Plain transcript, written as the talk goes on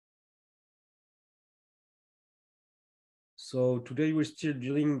So today we're still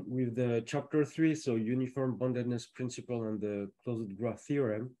dealing with the chapter 3, so uniform boundedness principle and the closed graph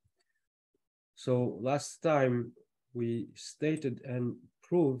theorem. So last time we stated and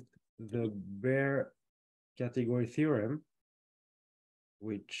proved the bare category theorem,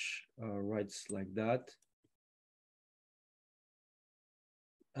 which writes like that.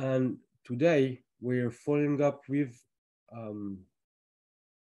 And today we're following up with a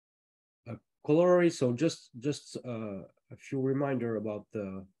corollary. So just a few reminder about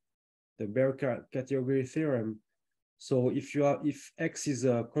the bare category theorem. So if X is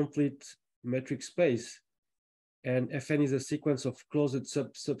a complete metric space and Fn is a sequence of closed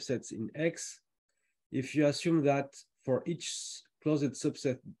subsets in X, if you assume that for each closed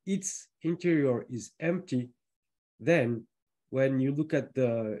subset, its interior is empty, then when you look at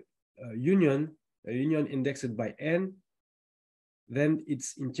the union indexed by n, then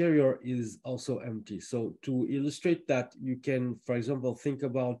its interior is also empty. So to illustrate that, you can, for example, think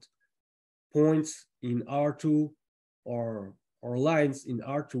about points in R2 or lines in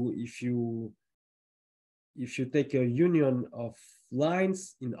R2. If you take a union of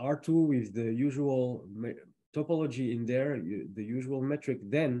lines in R2 with the usual topology in there, the usual metric,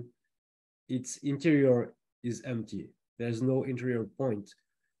 then its interior is empty. There's no interior point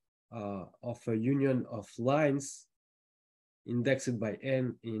of a union of lines indexed by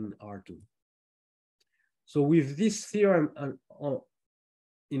n in R2. So with this theorem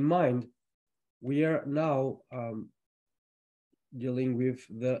in mind, we are now dealing with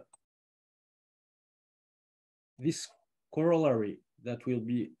this corollary that will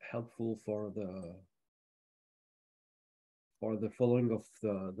be helpful for the following of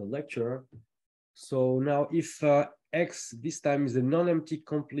the lecture. So now if X this time is a non-empty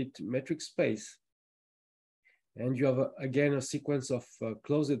complete metric space, and you have again a sequence of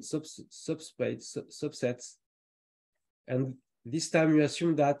closed subsets, and this time you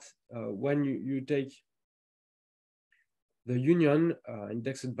assume that when you take the union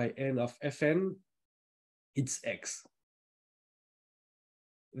indexed by n of Fn, it's X.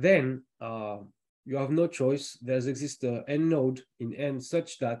 Then you have no choice. There's exists an n node in n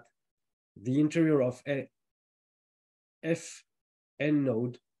such that the interior of Fn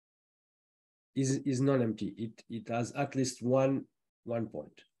node is non-empty. It has at least one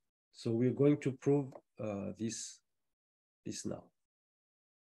point. So we're going to prove this now.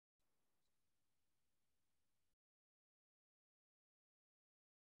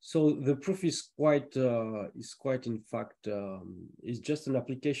 So the proof is quite in fact is just an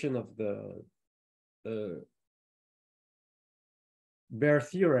application of the bare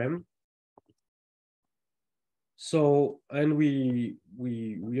theorem. So, and we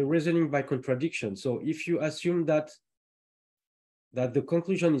are reasoning by contradiction. So if you assume that the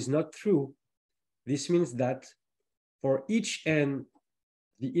conclusion is not true, this means that for each n,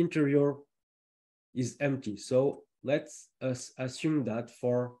 the interior is empty. So let's assume that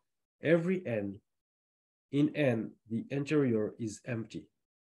for every n, in n, the interior is empty.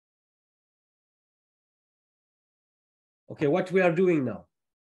 Okay, what we are doing now.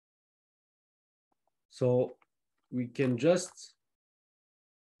 So we can just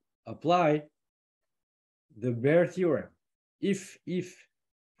apply the bare theorem. If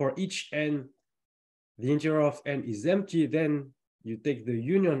for each n, the interior of n is empty, then you take the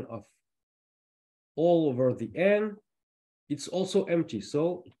union of all over the n, it's also empty.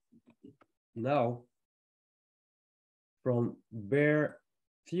 So now from bare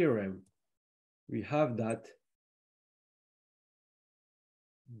theorem, we have that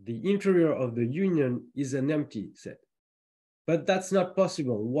the interior of the union is an empty set. But that's not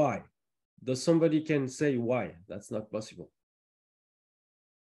possible. Why? Does somebody can say why that's not possible?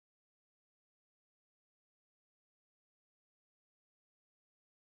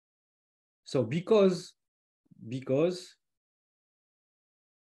 So because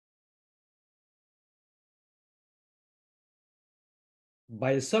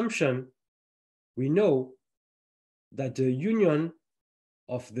by assumption, we know that the union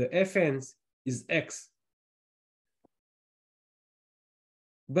of the Fn's is X.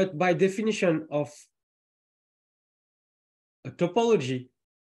 But by definition of a topology,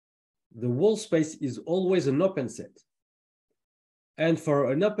 the whole space is always an open set. And for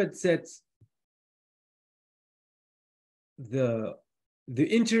an open set, the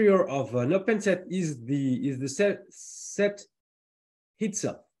interior of an open set is the set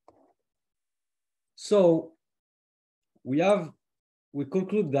itself. So we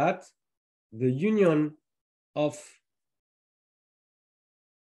conclude that the union of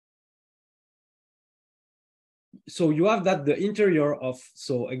so you have that the interior of,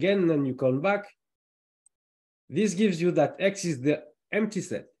 so again, then you come back, this gives you that X is the empty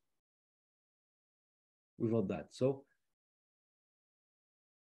set without that.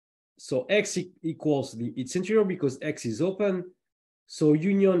 So X equals its interior because X is open. So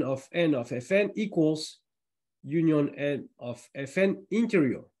union of n of Fn equals union n of Fn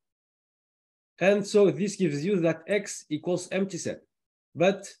interior. And so this gives you that X equals empty set.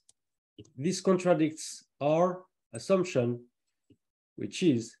 But this contradicts our assumption, which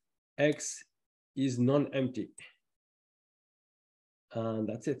is X is non-empty. And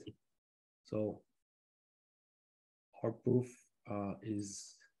that's it. So our proof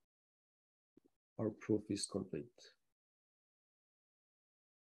is complete.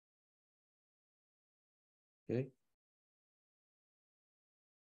 Okay.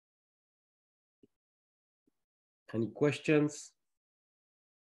 Any questions?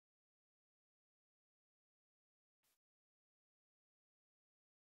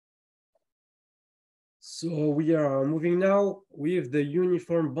 So we are moving now with the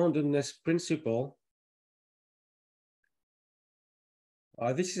uniform boundedness principle.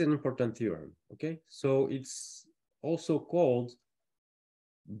 This is an important theorem, okay? So it's also called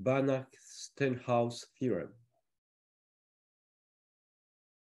Banach-Steinhaus theorem.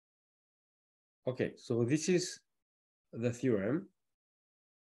 Okay, so this is the theorem.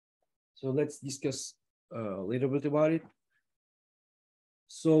 So let's discuss a little bit about it.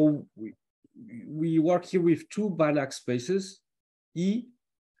 So we work here with two Banach spaces, E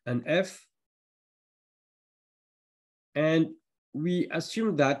and F. And we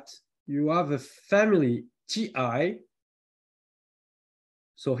assume that you have a family Ti.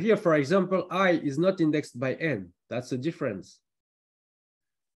 So here, for example, I is not indexed by n. That's the difference.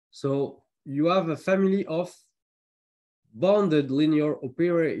 So you have a family of bounded linear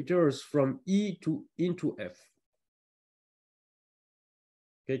operators from E to into F.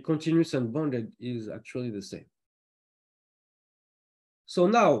 Okay, continuous and bounded is actually the same. So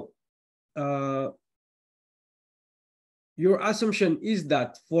now, your assumption is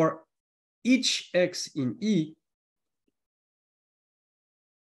that for each X in E,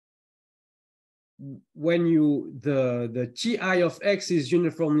 when the Ti of X is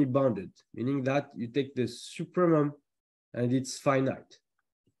uniformly bounded, meaning that you take the supremum and it's finite.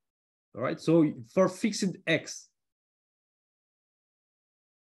 All right, so for fixed X.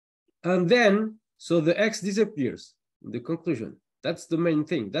 And then, so the X disappears in the conclusion. That's the main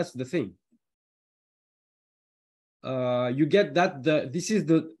thing, that's the thing. You get that this is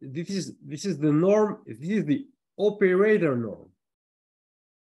the norm, this is the operator norm,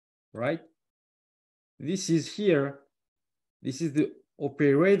 right? This is here, this is the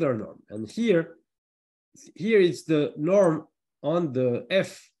operator norm, and here is the norm on the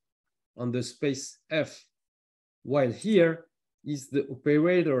F, on the space F, while here is the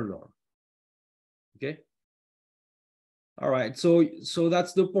operator norm. Okay. All right. So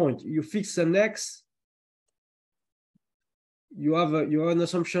that's the point. You fix an X. You have an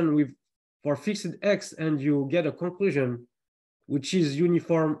assumption with for fixed X, and you get a conclusion which is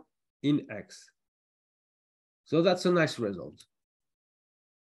uniform in X. So that's a nice result.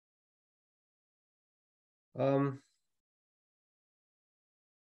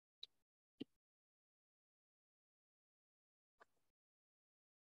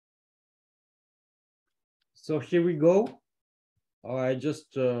 So here we go. I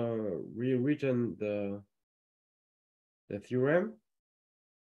just rewritten the theorem.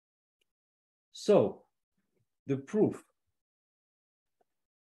 So the proof.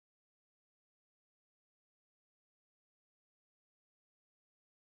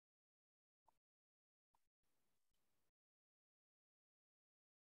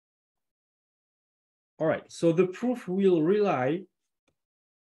 All right, so the proof will rely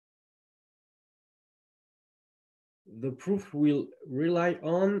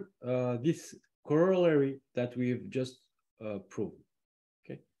on this corollary that we've just proved.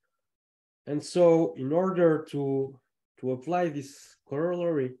 Okay, and so in order to apply this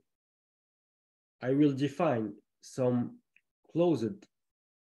corollary, I will define some closed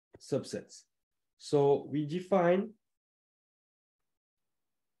subsets. So we define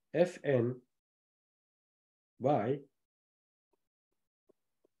Fn by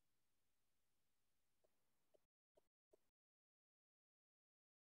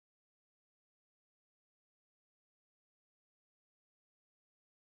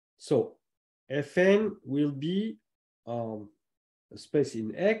so Fn will be a space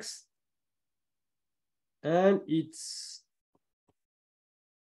in X, and it's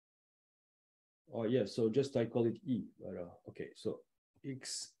so just I call it E, but okay, so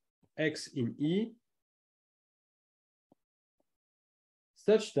X in E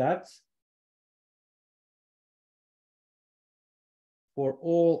such that for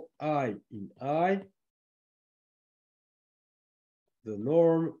all I in I, the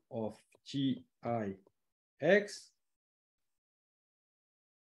norm of TIX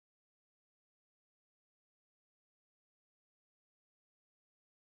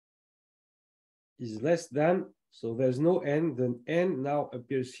is less than, so there's no n, then n now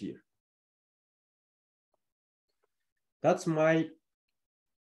appears here. That's my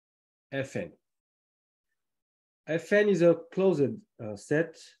Fn. Fn is a closed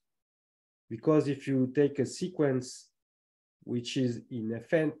set, because if you take a sequence which is in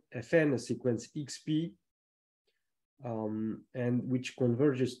Fn a sequence xp, and which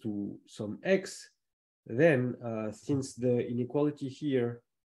converges to some x, then since the inequality here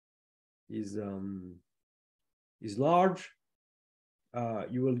is large,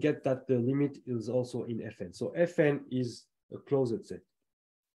 you will get that the limit is also in Fn. So Fn is a closed set.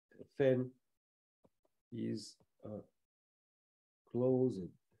 Fn is a closed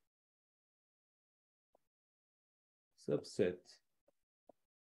subset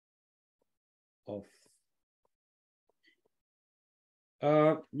of,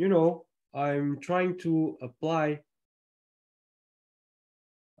 you know, I'm trying to apply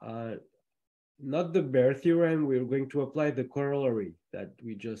not the bare theorem. We're going to apply the corollary that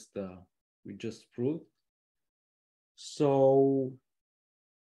we just proved. So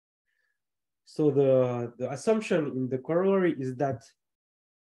the assumption in the corollary is that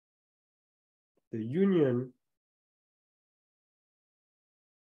the union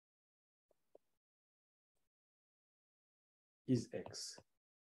is X.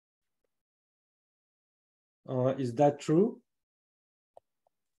 Is that true?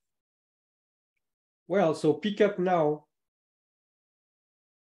 Well, so pick up now.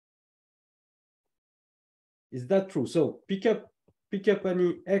 Is that true? So pick up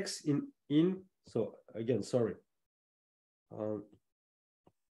any X in. So again, sorry.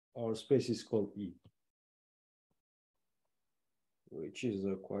 Our space is called E, which is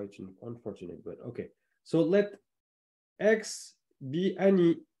quite unfortunate, but okay. So let X be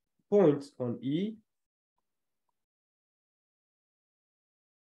any point on E.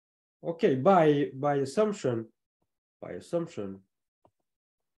 Okay, by assumption.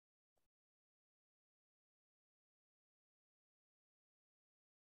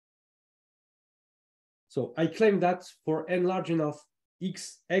 So I claim that for n large enough,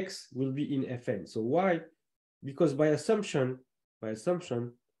 X will be in Fn. So why? Because by assumption,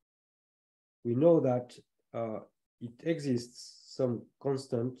 we know that it exists some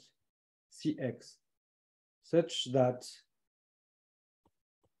constant Cx such that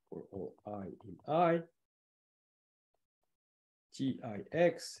for all I in I,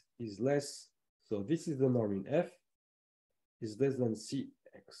 Tix is less, so this is the norm in F, is less than Cx.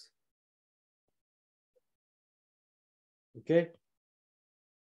 Okay,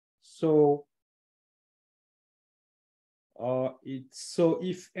 so so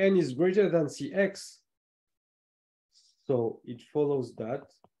if n is greater than Cx, so it follows that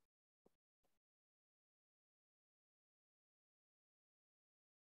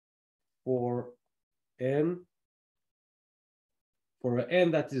for n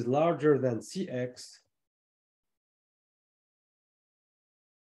that is larger than Cx,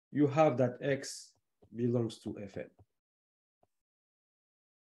 you have that X belongs to Fn.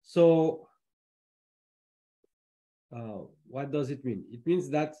 So what does it mean? It means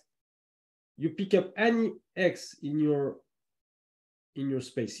that you pick up any X in your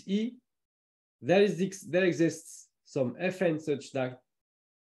space E, there exists some Fn such that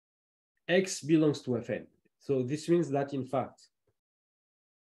X belongs to Fn. So this means that in fact,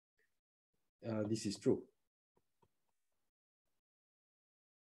 this is true.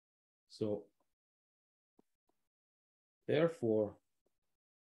 So therefore,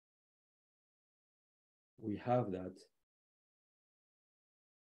 we have that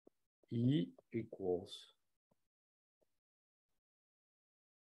E equals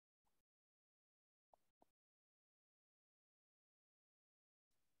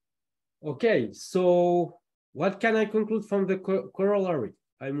okay, so what can I conclude from the corollary?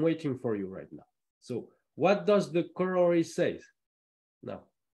 I'm waiting for you right now. So what does the corollary say now?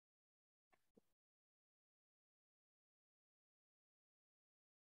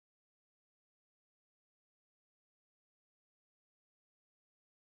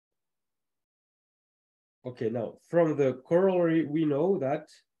 Okay, now from the corollary, we know that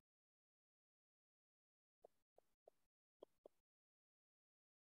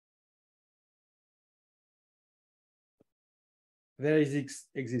there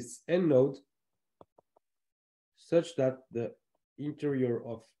exists n node such that the interior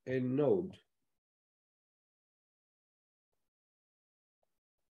of n node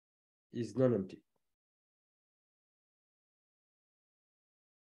is non-empty.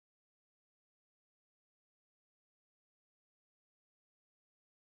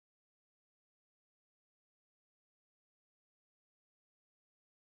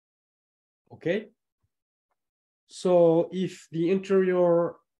 Okay. So if the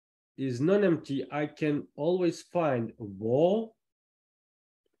interior is non-empty, I can always find a ball.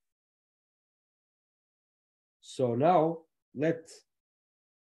 So now let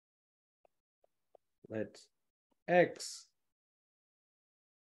X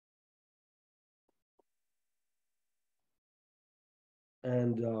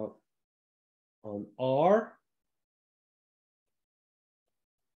and on R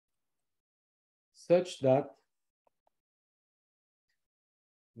such that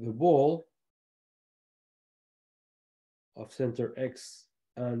the ball of center X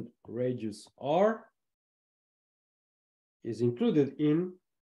and radius R is included in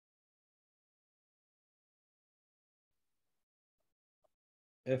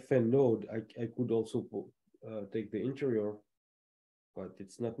Fn node. I could also take the interior, but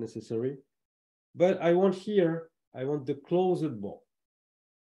it's not necessary. But I want the closed ball.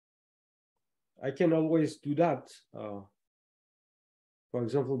 I can always do that, for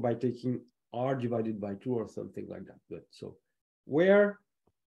example, by taking R divided by 2 or something like that. But so where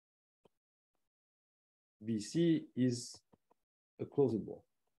BC is a closed ball.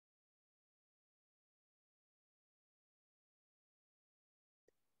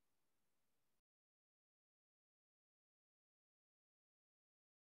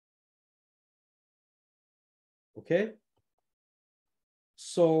 Okay.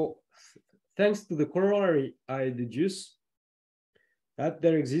 So thanks to the corollary, I deduce that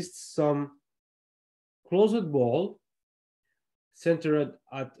there exists some closed ball centered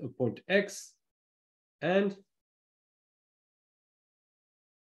at a point X and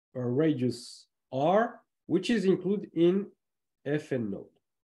a radius R, which is included in Fn node.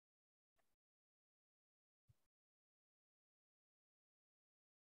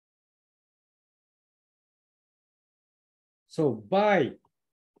 So by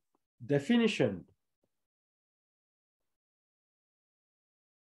definition,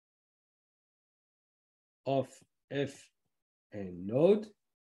 of Fn node,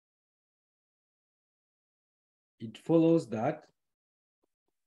 it follows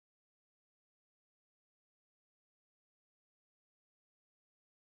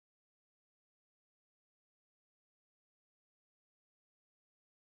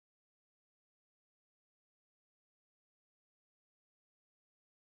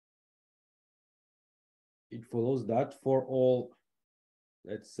that for all,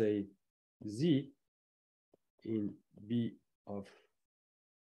 let's say, Z in B of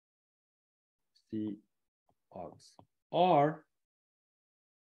C ox R,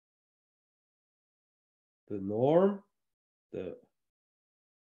 the norm,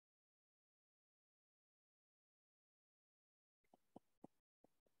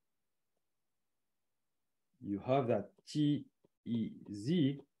 you have that TEZ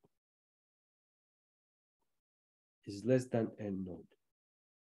is less than N node.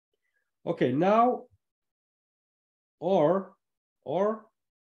 Okay, now or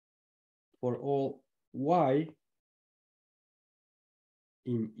for all Y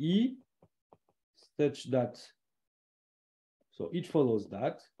in E such that, so it follows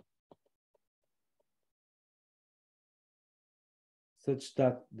that such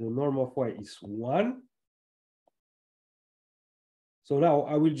that the norm of Y is 1. So now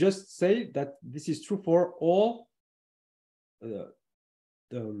I will just say that this is true for all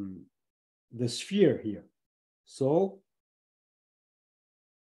the sphere here. So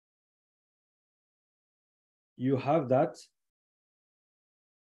you have that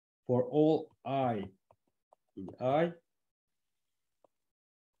for all I in I,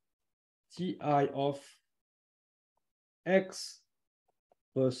 Ti of X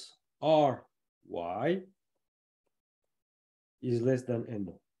plus Ry is less than N.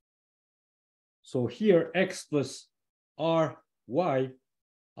 So here X plus Ry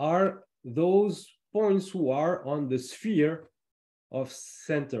are those points who are on the sphere of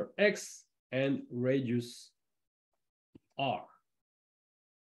center X and radius R.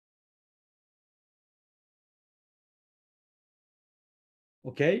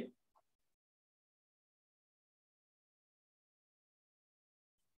 Okay.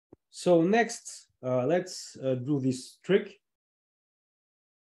 So next, let's do this trick.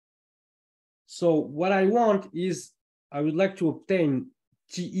 So what I want is, I would like to obtain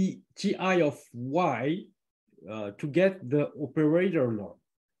Ti of Y to get the operator norm.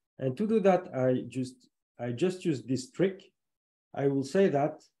 And to do that, I just use this trick. I will say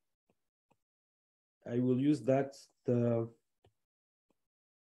that I will use that.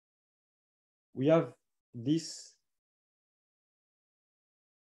 We have this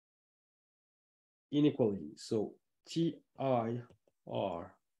inequality. So TIR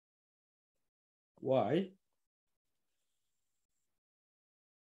Y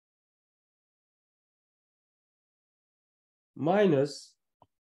minus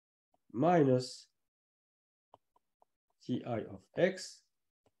Ti of x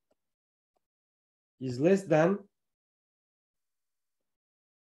is less than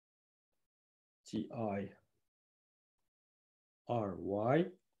Ti Ry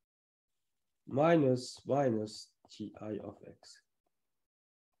minus Ti of x.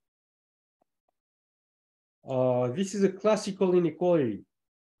 This is a classical inequality.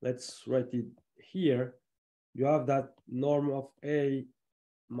 Let's write it here. You have that norm of A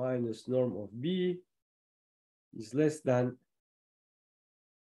minus norm of B is less than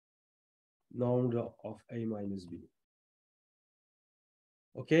norm of A minus B.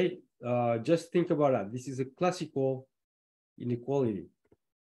 Okay, just think about that. This is a classical inequality.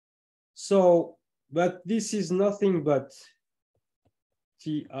 So, but this is nothing but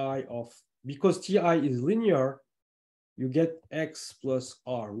Ti of, because Ti is linear, you get x plus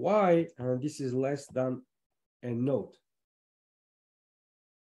Ry, and this is less than n node.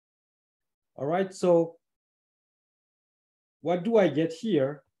 All right, so what do I get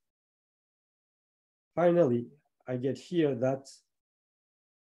here? Finally, I get here that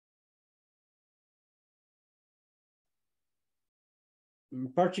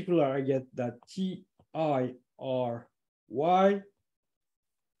in particular, I get that Ti Ry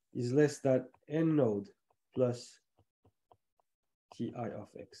is less than n node plus Ti of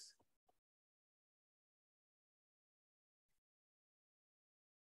x.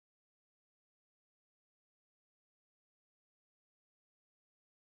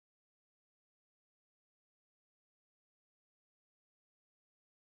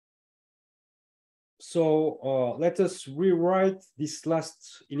 So let us rewrite this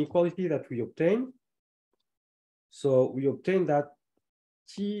last inequality that we obtained. So we obtain that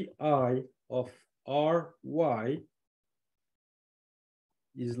Ti of Ry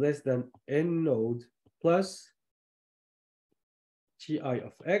is less than n node plus Ti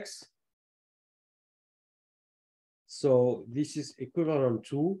of x. So this is equivalent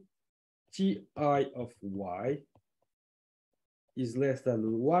to Ti of y is less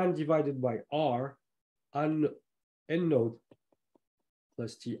than 1 divided by r and n node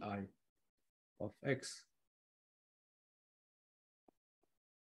plus Ti of x.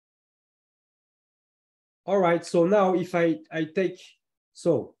 All right, so now if I take,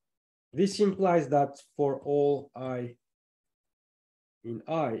 so this implies that for all I in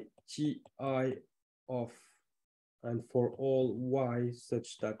I, Ti of, and for all y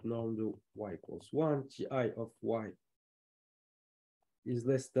such that norm to y equals 1, Ti of y is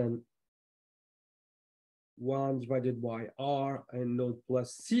less than 1 divided by r and node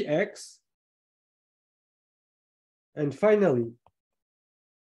plus Cx. And finally,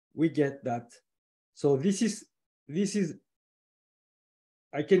 we get that. So this is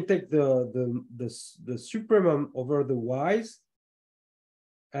I can take the supremum over the y's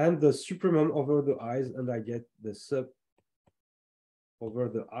and the supremum over the i's, and I get the sub over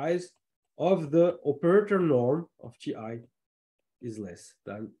the i's of the operator norm of Ti is less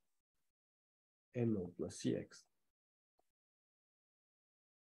than n node plus Cx.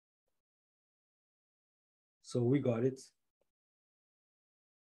 So we got it.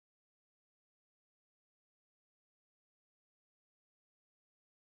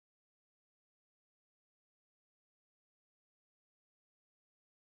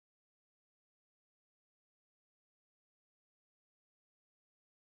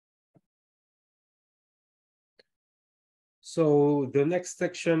 So the next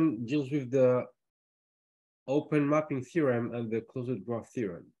section deals with the open mapping theorem and the closed graph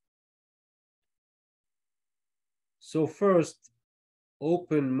theorem. So first,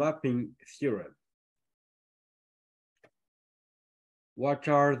 open mapping theorem. What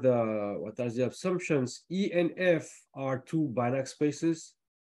are the assumptions? E and F are two Banach spaces,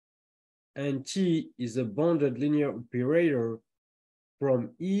 and T is a bounded linear operator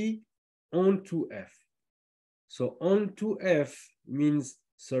from E on to F. So on to F means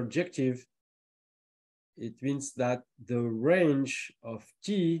surjective. It means that the range of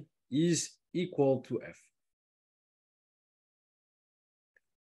T is equal to F.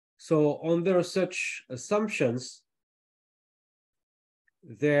 So under such assumptions,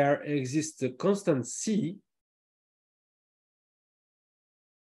 there exists a constant C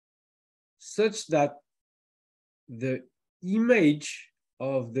such that the image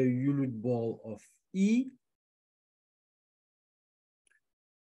of the unit ball of E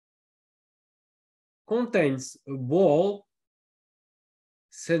contains a ball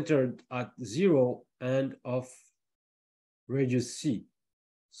centered at 0 and of radius c.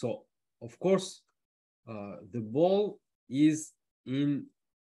 So, of course, the ball is in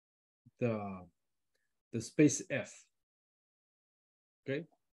the space F. Okay,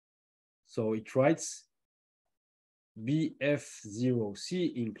 so it writes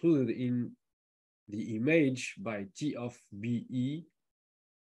BF0C included in the image by T of BE,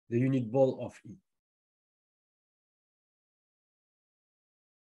 the unit ball of E.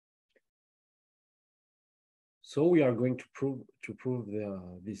 So we are going to prove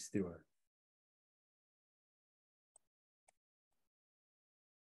this theorem.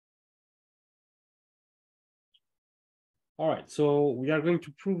 All right, so we are going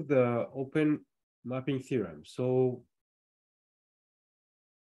to prove the open mapping theorem. So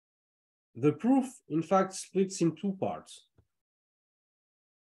the proof, in fact, splits in two parts.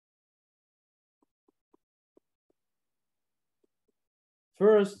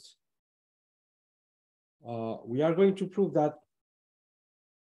 First, we are going to prove that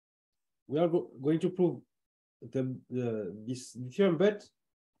going to prove this theorem, but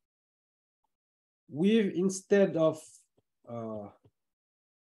with instead of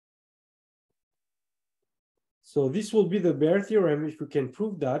so this will be the bare theorem if we can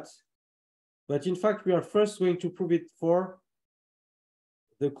prove that, but in fact we are first going to prove it for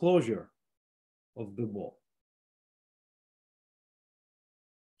the closure of the ball,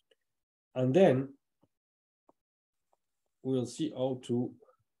 and then we'll see how to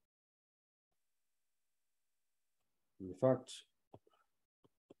in fact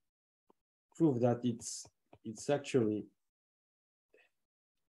prove that it's actually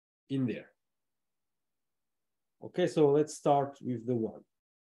in there. Okay, so let's start with the one.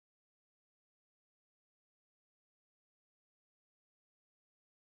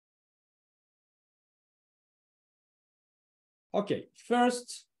 Okay,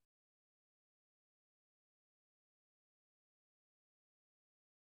 first,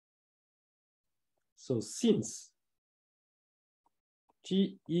 so since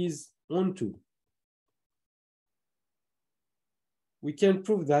T is onto, we can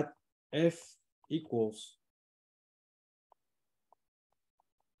prove that F equals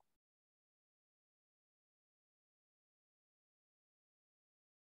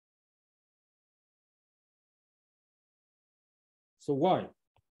so why?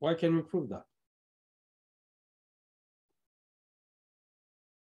 Why can we prove that?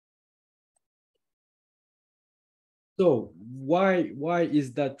 So why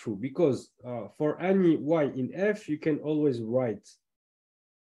is that true? Because for any y in F, you can always write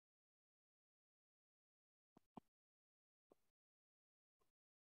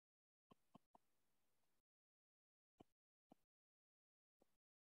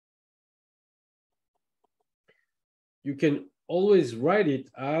you can always write it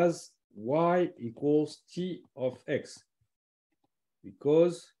as y equals T of X,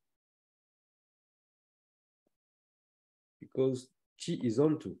 because T is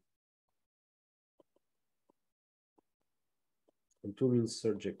onto. Onto means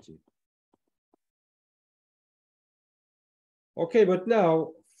surjective. Okay, but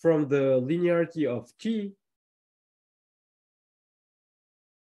now from the linearity of T,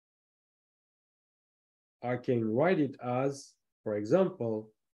 I can write it as, for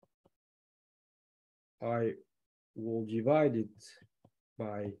example, I will divide it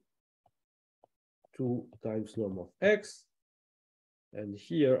by 2 times norm of X. And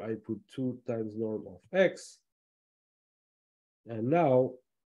here I put 2 times norm of X. And now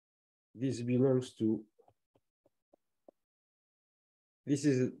this belongs to, this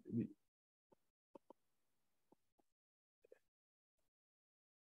is,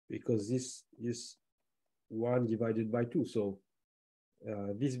 because this is 1 divided by 2. So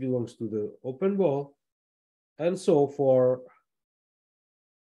this belongs to the open ball. And so for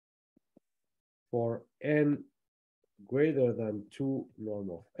n greater than 2 norm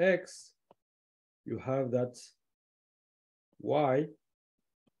of X, you have that y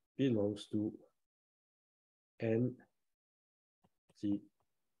belongs to n t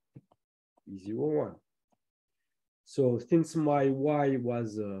is 0, 1. So since my y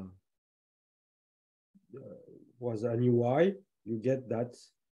was a new y, you get that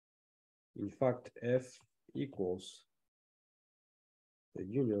in fact F equals the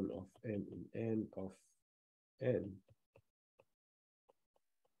union of n in n of n.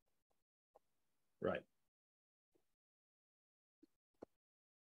 Right.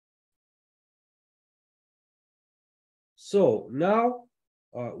 So now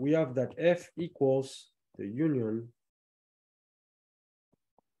we have that F equals the union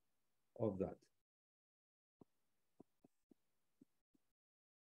of that.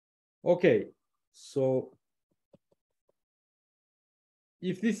 Okay, so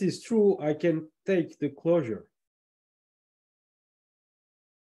if this is true, I can take the closure.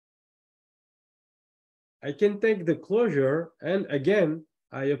 I can take the closure, and again,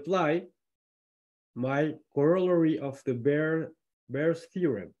 I apply my corollary of the Bayes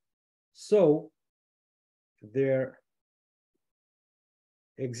theorem. So there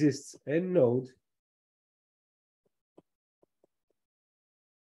exists a node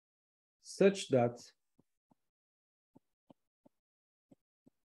such that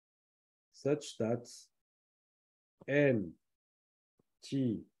n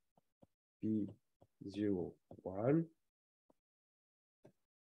t b 0, 1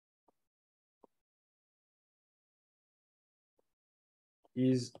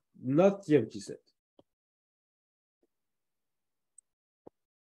 is not the empty set.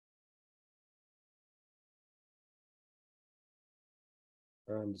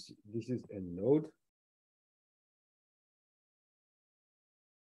 And this is a node.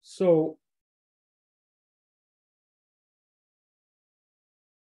 So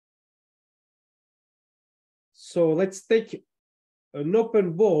let's take an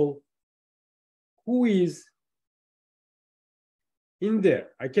open ball who is in there.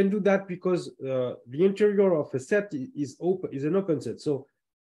 I can do that because the interior of a set is an open set. So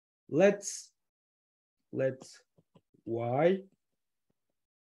let's y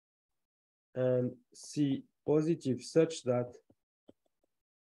and c positive such that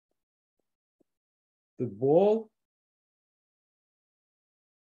the ball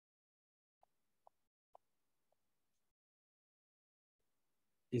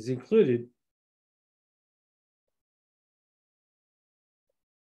is included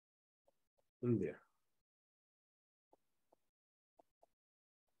in there.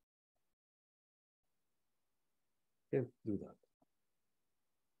 Can't do that.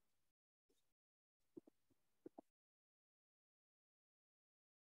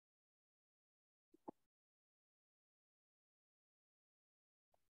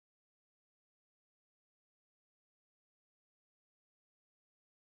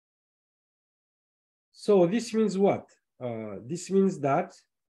 So this means what? This means that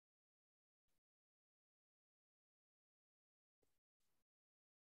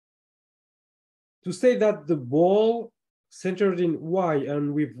to say that the ball centered in y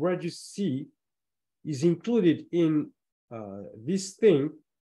and with radius c is included in this thing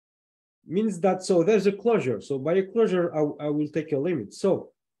means that, so there's a closure. So by a closure, I will take a limit.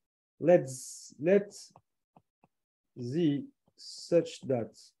 So let z such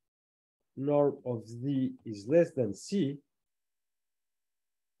that norm of z is less than c,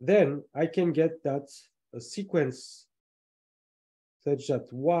 then I can get that a sequence such that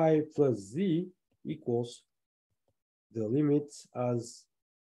y plus z equals the limit as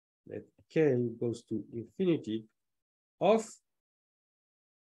let k goes to infinity of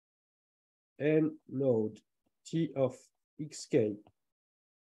n node t of xk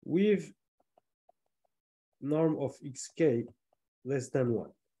with norm of xk less than 1.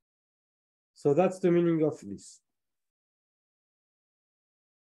 So that's the meaning of this.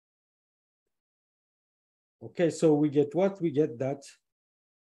 Okay, so we get what? We get that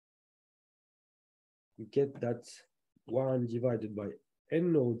 1 divided by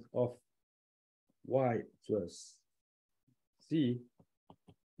n node of y plus z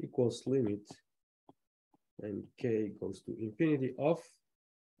equals limit and k goes to infinity of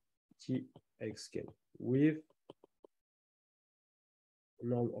txk with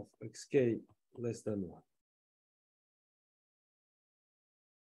norm of xk less than 1.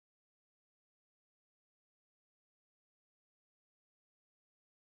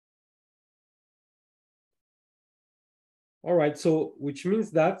 All right, so which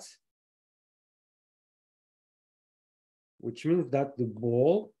means that the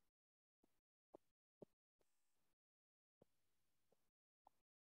ball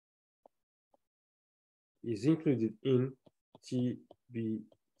is included in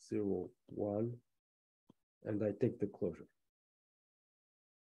TB01, and I take the closure.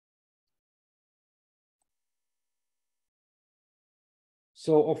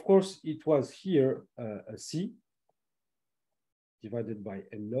 So of course it was here a C divided by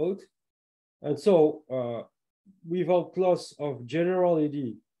a node. And so without loss of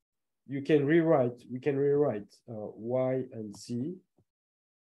generality, we can rewrite Y and Z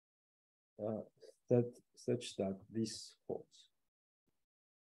such that this holds.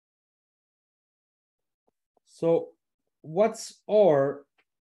 So what's our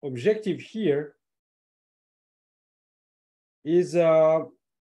objective here is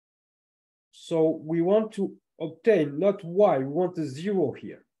so we want to obtain not y, we want a 0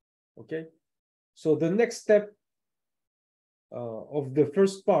 here. Okay, so the next step of the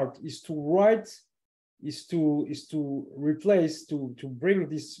first part is to write, is to replace, to bring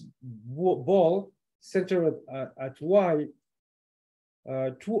this ball centered at y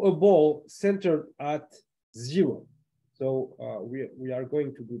to a ball centered at 0. So we are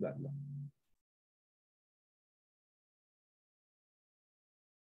going to do that now.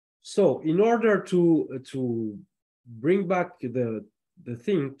 So in order to bring back the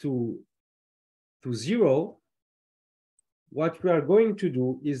thing to 0, what we are going to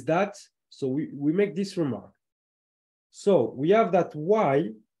do is that, so we make this remark. So we have that y,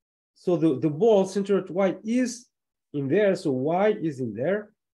 so the ball centered at y is in there, so y is in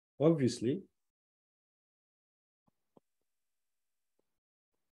there, obviously.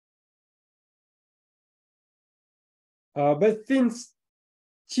 But since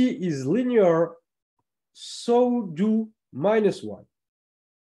t is linear, so do minus y.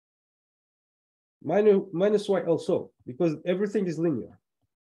 Minus y also, because everything is linear.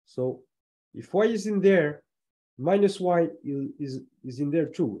 So if y is in there, minus y is in there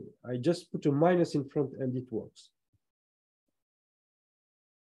too. I just put a minus in front and it works.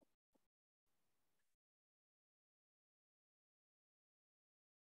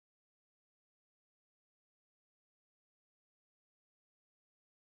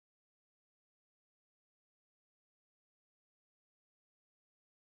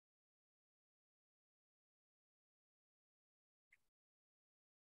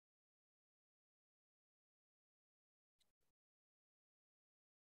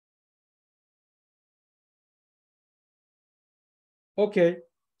 Okay,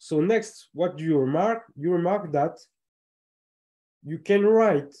 so next, what do you remark? You remark that you can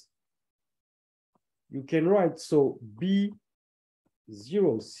write so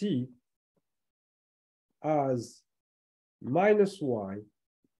B0C as minus y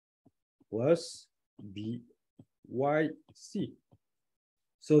plus BYC.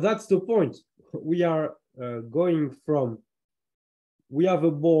 So that's the point. We are going from, we have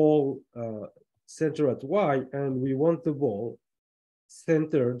a ball centered at y, and we want the ball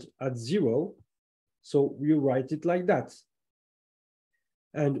centered at 0. So we write it like that.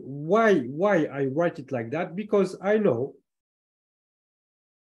 And why I write it like that? Because I know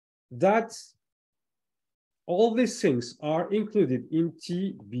that all these things are included in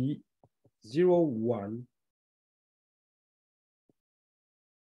TB01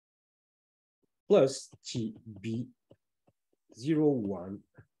 plus TB01.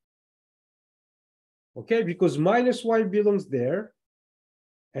 Okay, because minus y belongs there,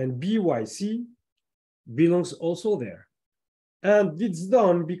 and BYC belongs also there. And it's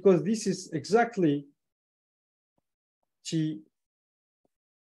done because this is exactly TB,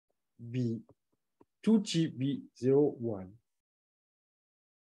 2TB01.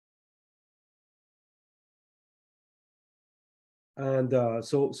 And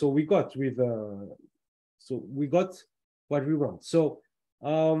so we got with so we got what we want. So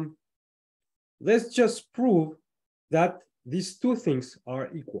let's just prove that these two things are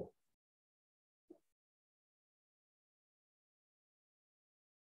equal.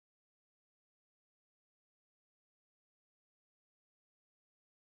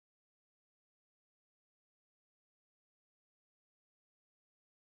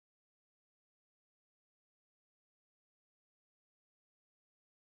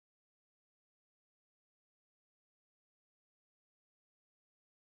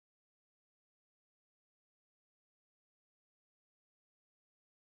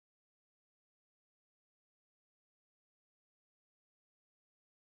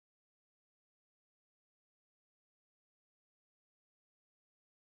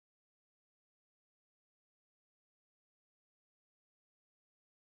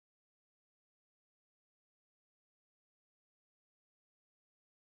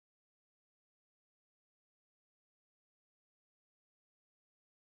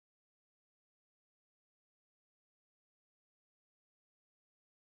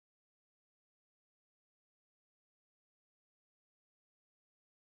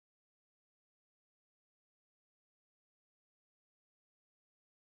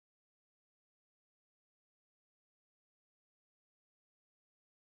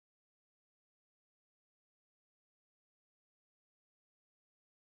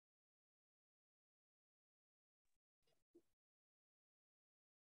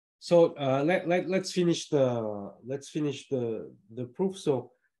 So let's finish the proof.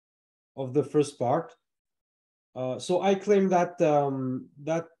 So of the first part. So I claim that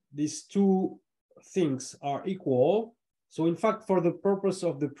that these two things are equal. So in fact, for the purpose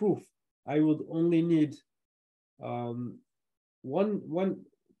of the proof, I would only need one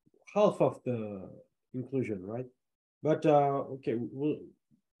half of the inclusion, right? But okay,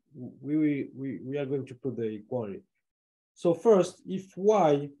 we are going to put the equality. So first, if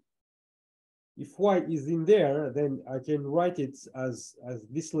y is in there, then I can write it as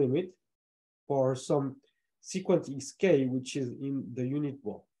this limit for some sequence xk, which is in the unit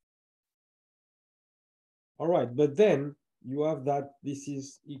ball. All right, but then you have that this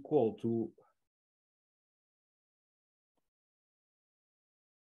is equal to,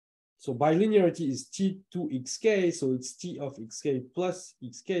 so bilinearity is t to xk, so it's t of xk plus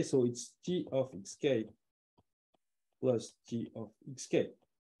xk, so it's t of xk plus t of xk,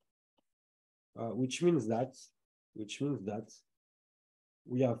 which means that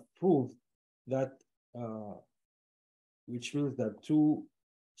we have proved that, which means that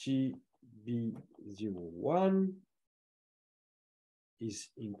 2tb01 is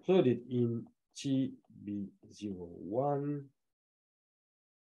included in tb01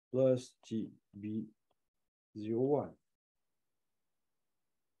 plus tb01.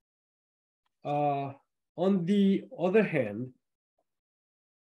 On the other hand,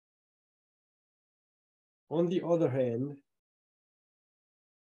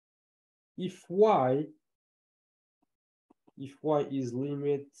 if y is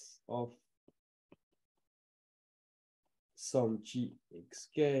limit of some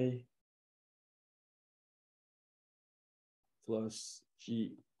gxk plus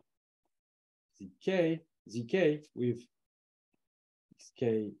zk with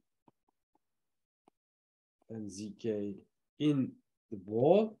xk and zk in the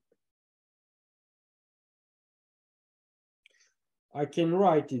ball, I can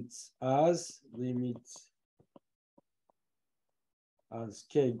write it as limit as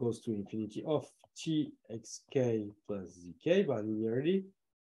k goes to infinity of txk plus zk by linearity.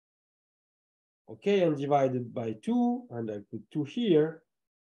 Okay, and divided by 2, and I put 2 here,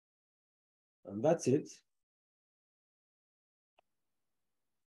 and that's it.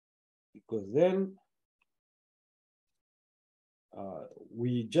 Because then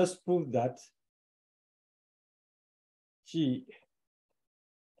we just proved that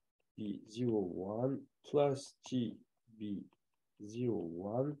tb01 plus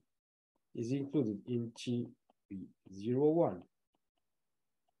tb01 is included in tb01.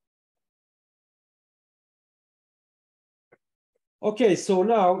 Okay, so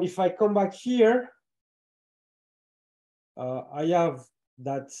now if I come back here, I have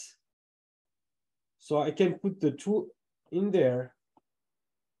that, so I can put the 2 in there.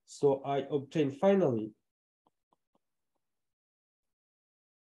 So I obtain finally,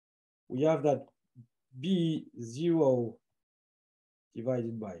 we have that B0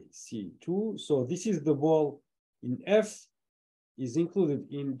 divided by C2. So this is the ball in F is included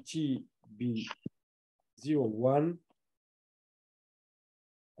in TB01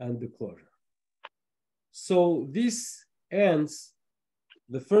 and the closure. So this ends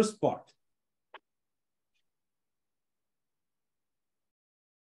the first part.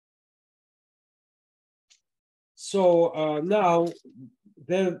 So now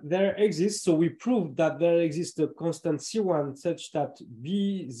there exists, so we proved that there exists a constant C1 such that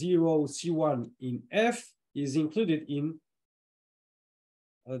B0 C1 in F is included in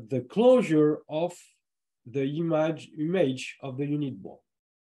the closure of the image of the unit ball.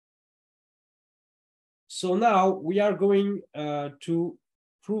 So now we are going to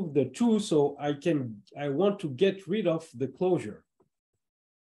prove the 2, so I want to get rid of the closure.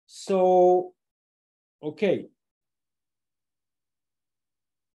 So, okay.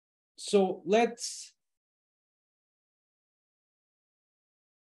 So let's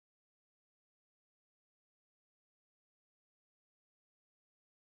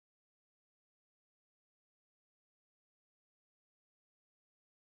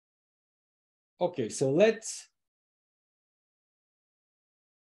okay, so let's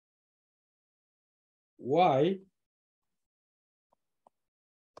y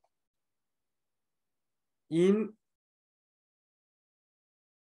in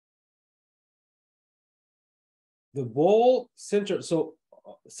the ball center, so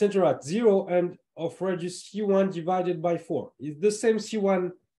center at 0 and of radius C1 divided by 4 is the same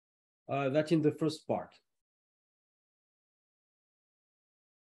C1 that in the first part.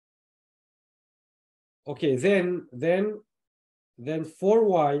 Okay, then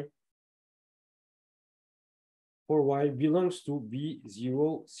 4y belongs to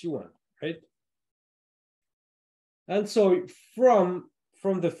B0 C1, right? And so from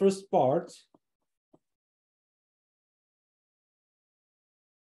the first part,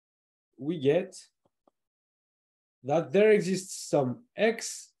 we get that there exists some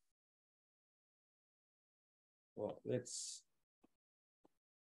x. Well,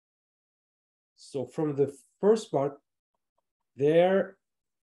 so from the first part, there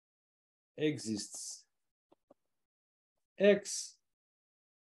exists x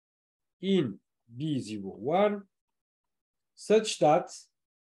in B01 such that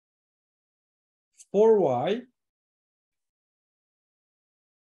for y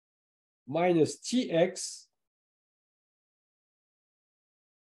minus tx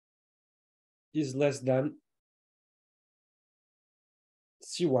is less than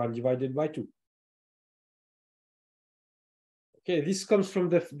C1 divided by 2. Okay, this comes from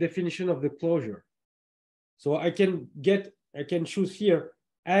the definition of the closure. So I can choose here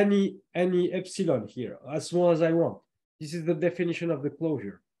any epsilon here, as small as I want. This is the definition of the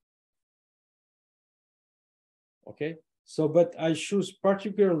closure. Okay, so but I choose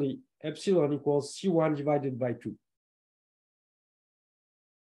particularly epsilon equals C1 divided by 2.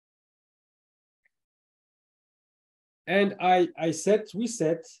 And we set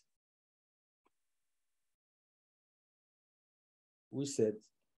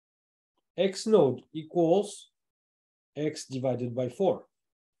x node equals x divided by 4.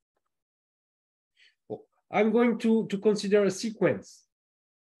 I'm going to consider a sequence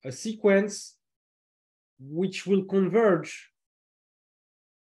which will converge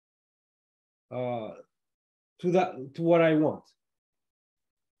to what I want.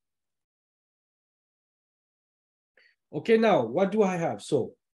 Okay, now what do I have?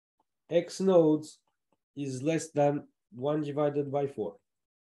 So x nodes is less than 1 divided by 4.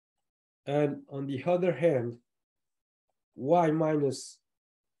 And on the other hand, y minus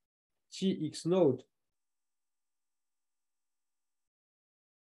tx node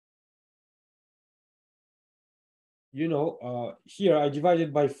here I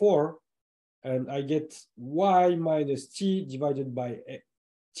divided by 4 and I get y minus t divided by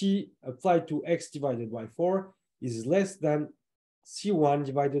t applied to x divided by 4 is less than C1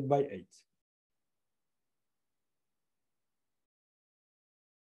 divided by 8.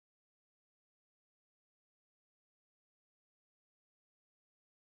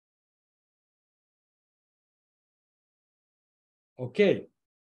 Okay,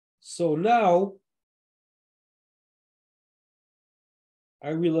 so now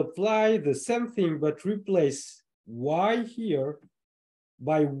I will apply the same thing, but replace y here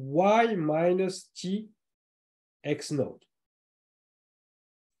by y minus t x node.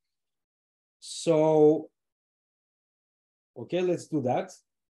 So, okay, let's do that.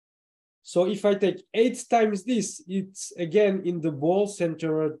 So if I take 8 times this, it's again in the ball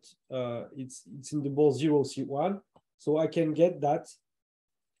centered, it's in the ball 0, C1. So I can get that.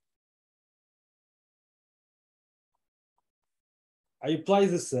 I apply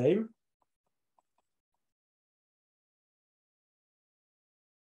the same.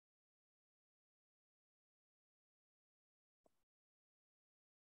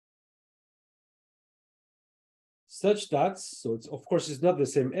 Such that, so it's, of course, it's not the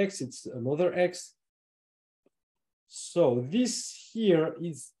same x, it's another x. So this here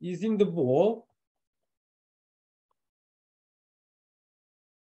is in the ball.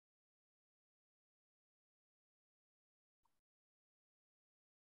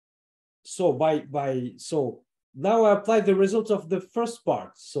 So so now I apply the result of the first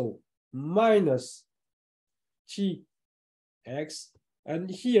part. So minus tx, and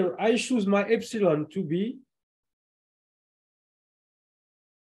here I choose my epsilon to be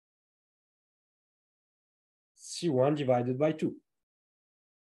C1 divided by 2.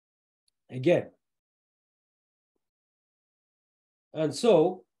 Again. And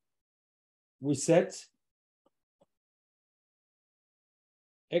so we set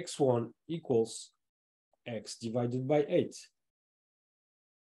x1 equals x divided by 8.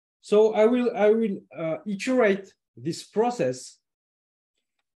 So I will iterate this process.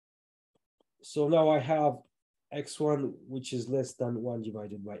 So now I have x1, which is less than 1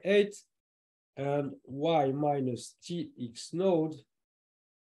 divided by 8, and y minus tx node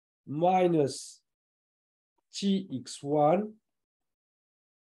minus tx1,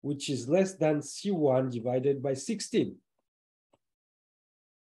 which is less than C1 divided by 16.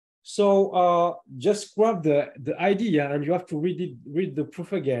 So just grab the idea, and you have to read the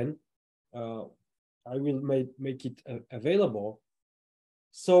proof again. I will make it available.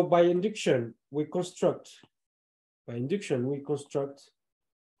 So by induction, we construct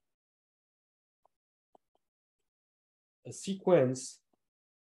a sequence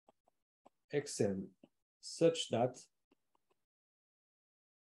xn such that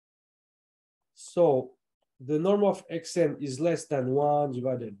the norm of xn is less than 1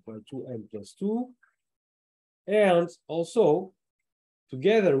 divided by 2n plus 2. And also,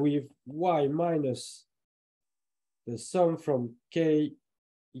 together with y minus the sum from k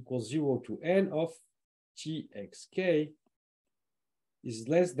equals 0 to n of txk is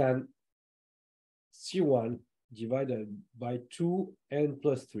less than c1 divided by 2n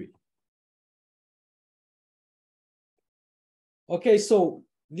plus 3. Okay, so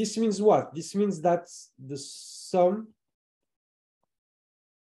this means what? This means that the sum,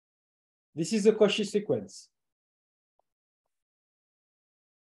 this is a Cauchy sequence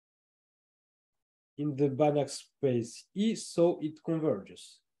in the Banach space E, so it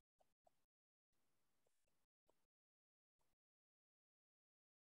converges.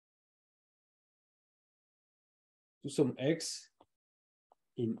 To some x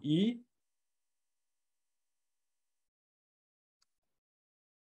in E.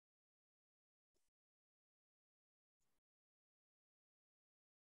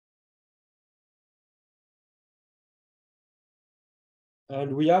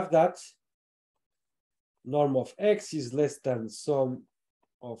 And we have that norm of x is less than sum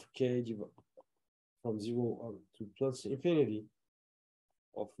of k from 0 to plus infinity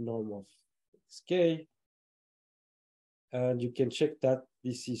of norm of xk. And you can check that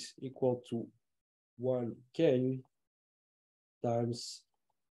this is equal to 1k times,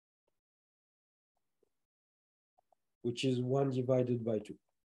 which is 1 divided by 2.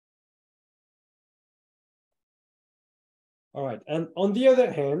 All right, and on the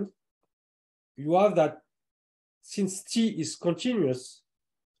other hand, you have that since t is continuous,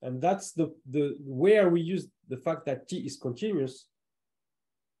 and that's the where we use the fact that t is continuous,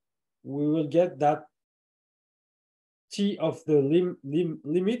 we will get that t of the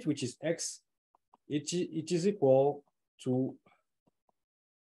limit, which is x, it is equal to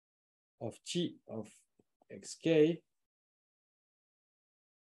of t of xk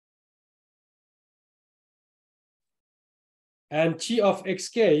and t of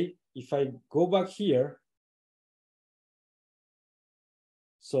xk, if I go back here,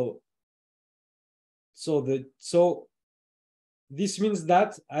 so this means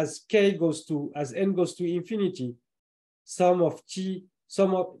that as n goes to infinity, sum of t,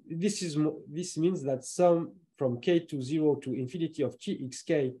 this means that sum from k to 0 to infinity of t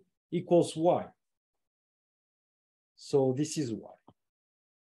xk equals y. So this is y.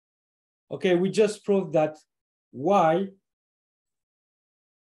 Okay, we just proved that y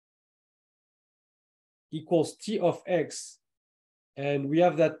equals t of x, and we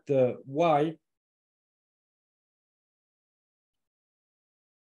have that y.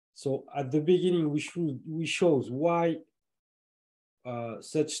 So at the beginning, we shows y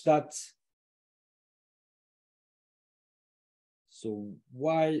such that, so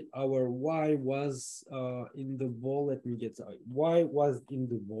our y was in the ball. Let me get y was in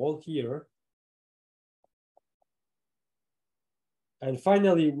the ball here, and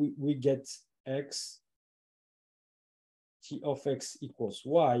finally we get x, t of x equals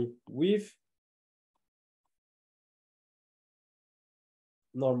y with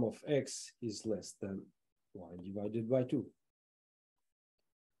norm of x is less than y divided by 2.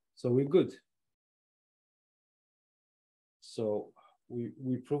 So we're good. So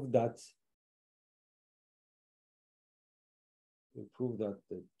we proved that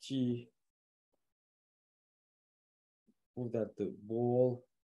the t, prove that the ball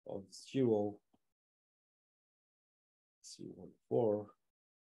of 0 C14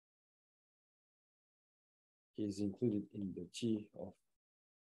 is included in the t of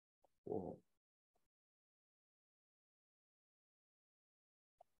 4.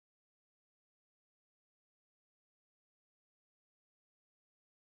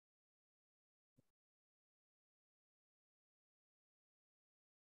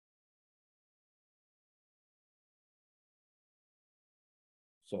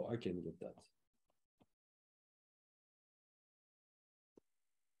 So I can get that.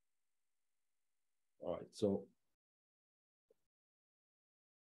 All right, so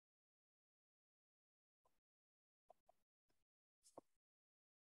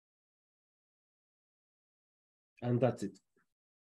and that's it.